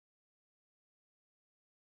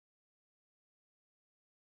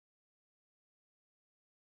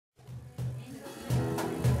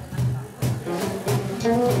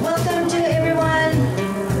Welcome to everyone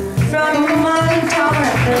from my tower.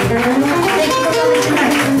 Thank you for coming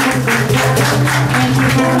tonight. Thank you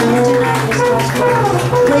for coming tonight, Miss Oscar.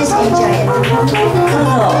 Please enjoy it. どう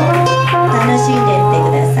ぞ楽しんでいって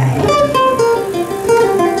ください。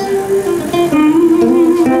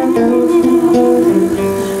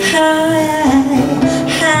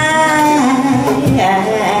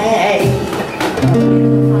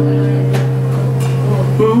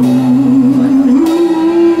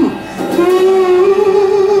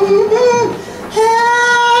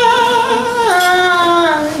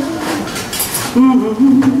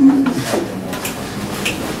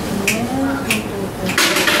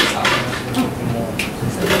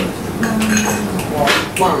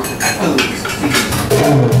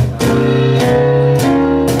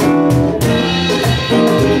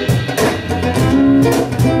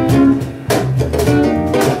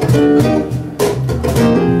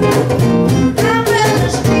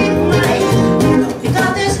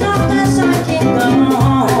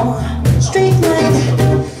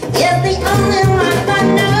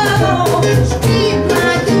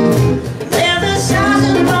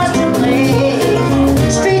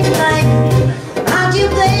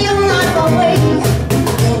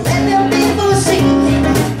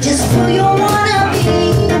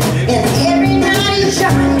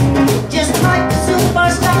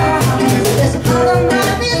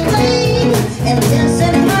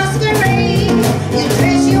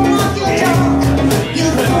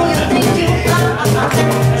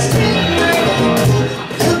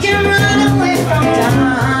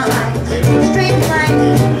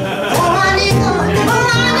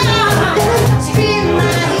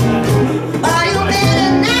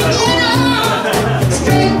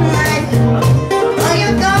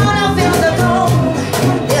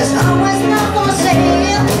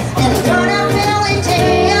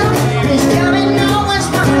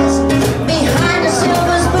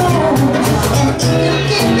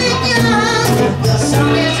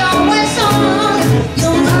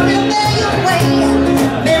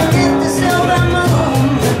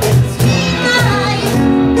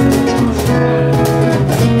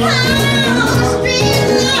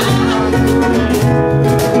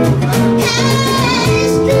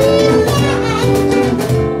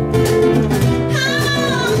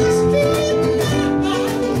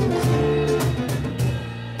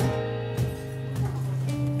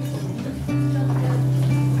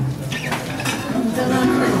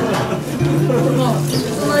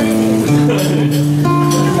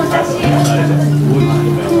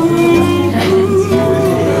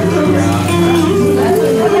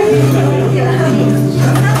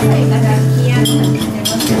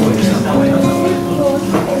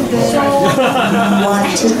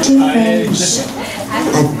What a difference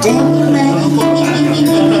a day makes.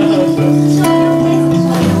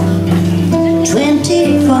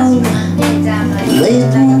 24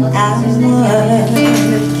 little hours,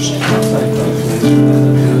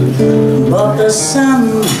 but the sun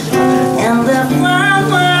and the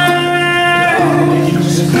flowers,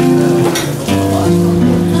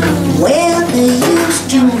 where they used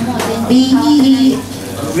to be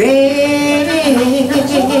red.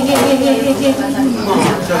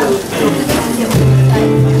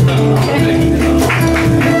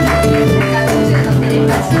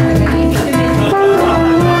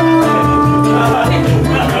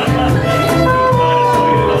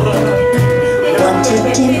 What a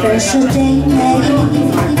difference a day made.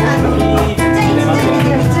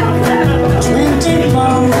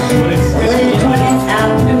 24 little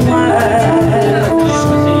hours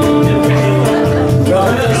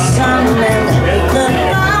brought the sun and the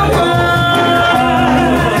flowers,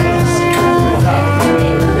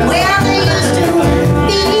 where they used to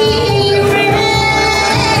be red.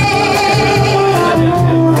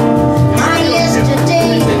 My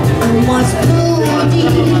yesterday was blue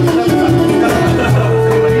deep.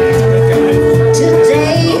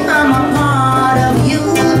 Today I'm a part of you,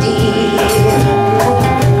 dear.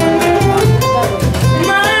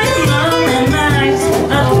 My lonely nights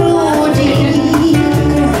are through, dear.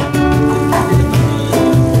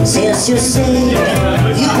 Since you said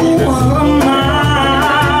you were mine.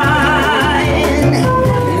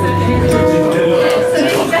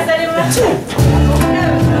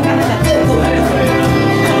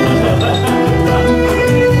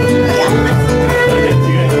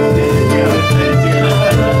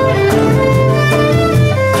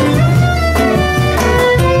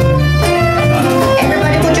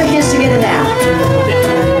 Everybody put your hands together now.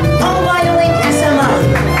 All violin SMI.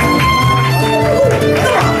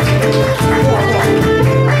 Come on.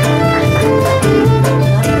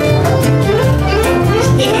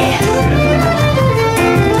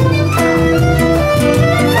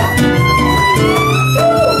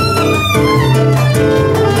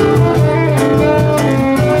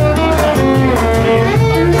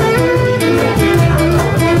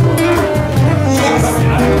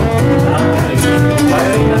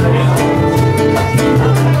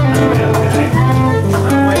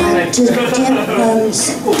 a difference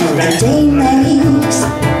every day makes.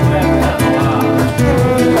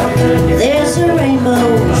 There's a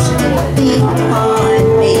rainbows behind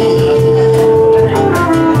me.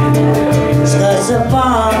 Skies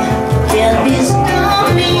above can be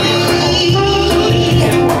stormy.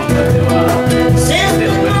 Since the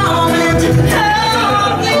moment of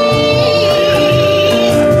me,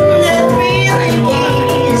 that really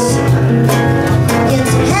is,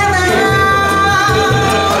 it's heaven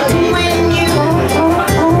when you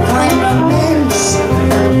find romance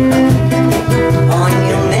on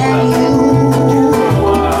your menu.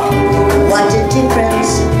 What a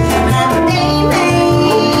difference that they make.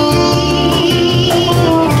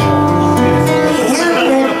 And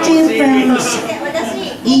the difference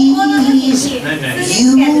is you.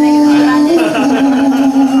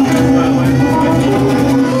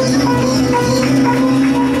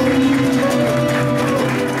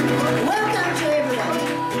 Welcome to everybody.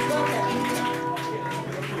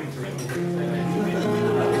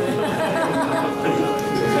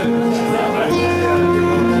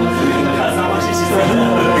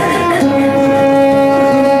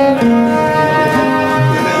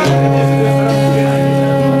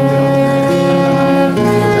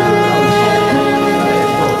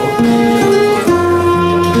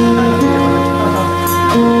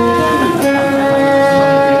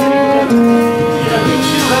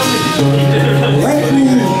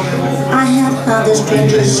 Lately, I have had the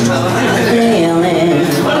strangest feeling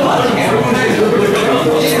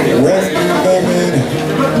with vivid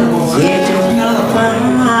fear to cry.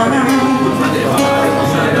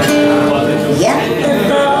 Yet the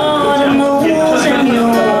thought of moves in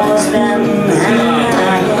yours been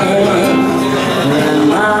hanging in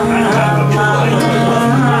my mind.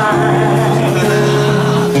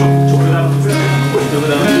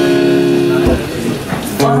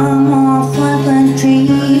 One more pleasantry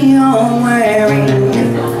you're wearing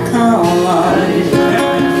colors.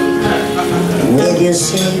 With you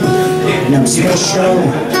see no special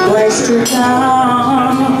place to go.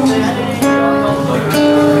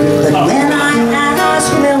 But when I ask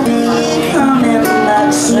will be coming back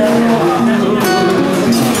soon,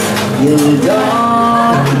 you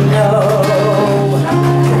don't know.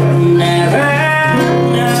 Never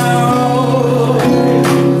know.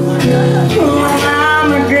 I'm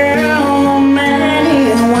a girl of many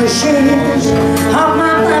wishes, of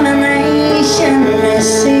my imagination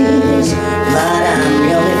misses, but I'm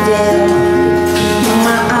really feel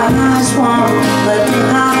my eyes won't let me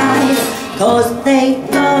hide, 'cause they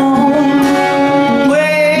always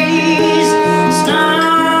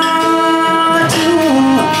start to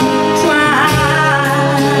try.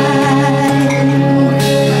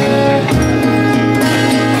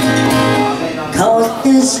 'Cause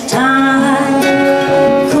this time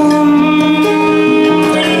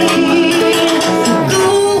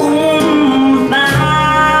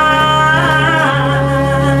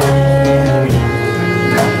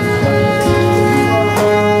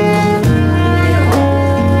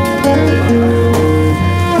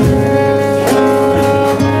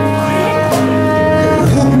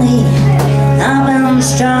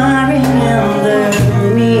staring in the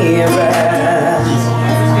mirror,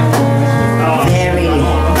 very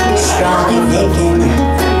strongly picking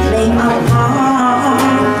me apart.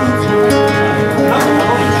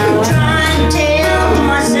 Trying to tell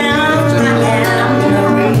myself I am the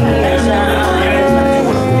reason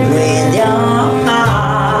with your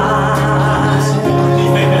heart.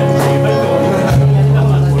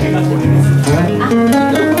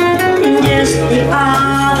 Just the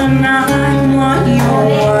other night when you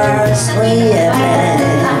were sleeping,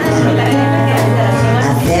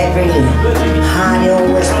 I very heard you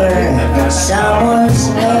whisper someone's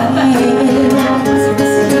name.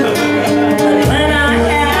 But when I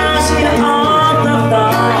ask you all the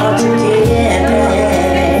thoughts you give me,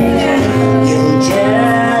 you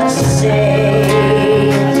just say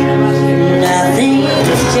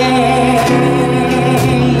nothing's changed.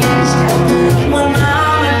 Well,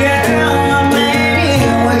 I'm a girl of many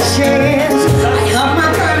wishes, of my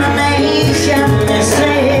determination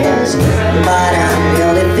misses, but I'm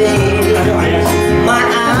really big. My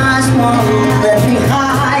eyes won't let me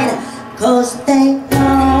hide, 'cause they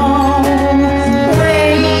always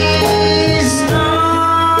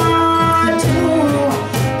start to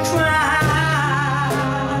try.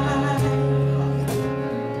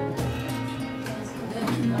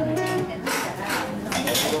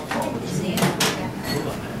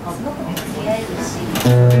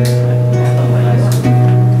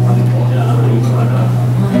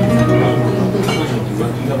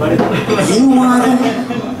 You wanna,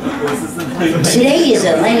 today is a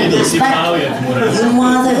ladies, but you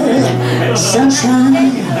wanna sunshine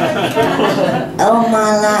of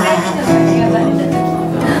my life.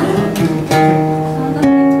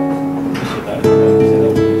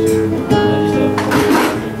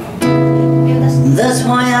 That's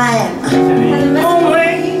why I am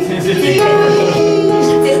always be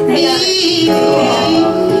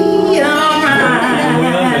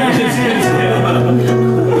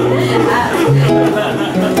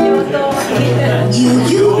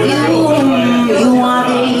You are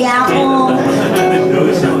the apple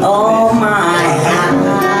of my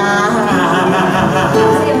eye.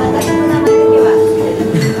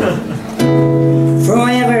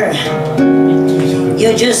 Forever,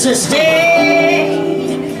 you're just a stay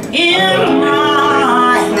in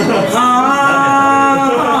my heart.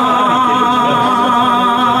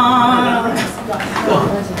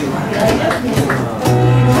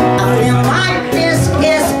 I feel like this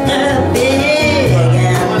is the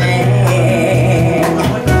beginning,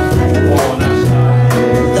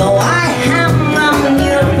 though I have known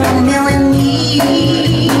you for a million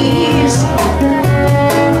years.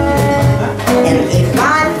 And if I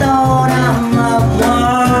thought our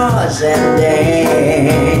love was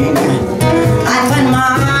ending, I find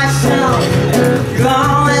myself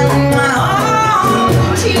drawing my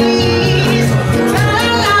own tears.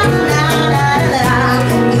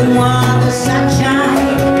 You are the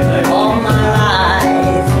sunshine of my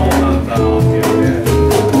life.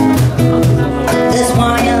 That's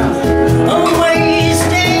why I'll always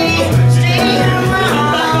stay in my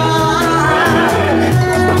heart.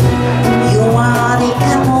 You are the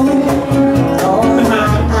apple of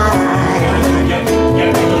my eye.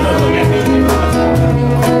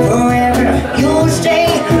 Forever you'll stay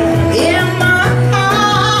in my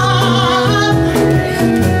heart.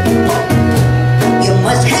 You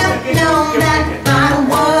must have known that I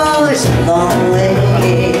was lonely,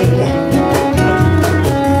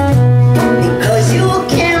 because you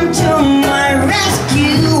came to my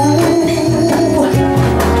rescue.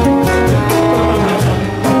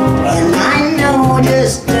 And I know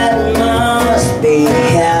just that must be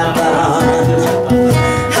heaven.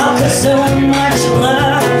 How could so much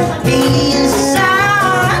love be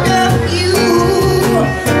inside of you?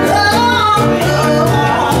 Oh,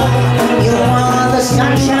 you are the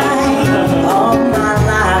sunshine of my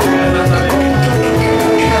life.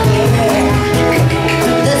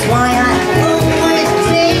 That's why I always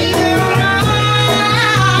stay around.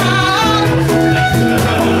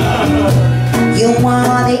 You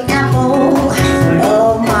are the apple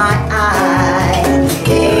of my eye.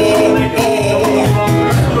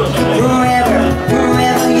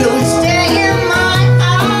 Forever you'll stay in my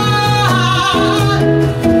heart.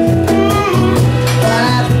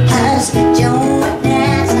 Love has joined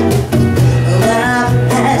us. Love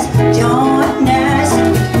has joined us.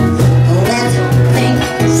 Let's think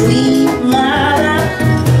sweet love.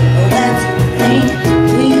 Let's think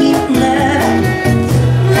sweet love.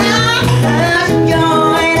 Love has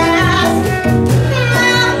joined us.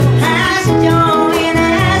 Love has joined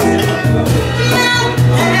us. Love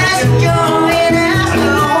has joined us.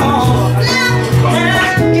 Oh, love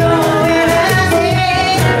has joined us.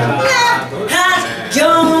 Love has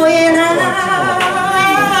joined us.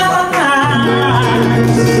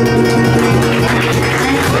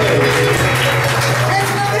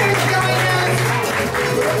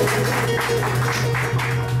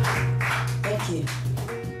 Thank you.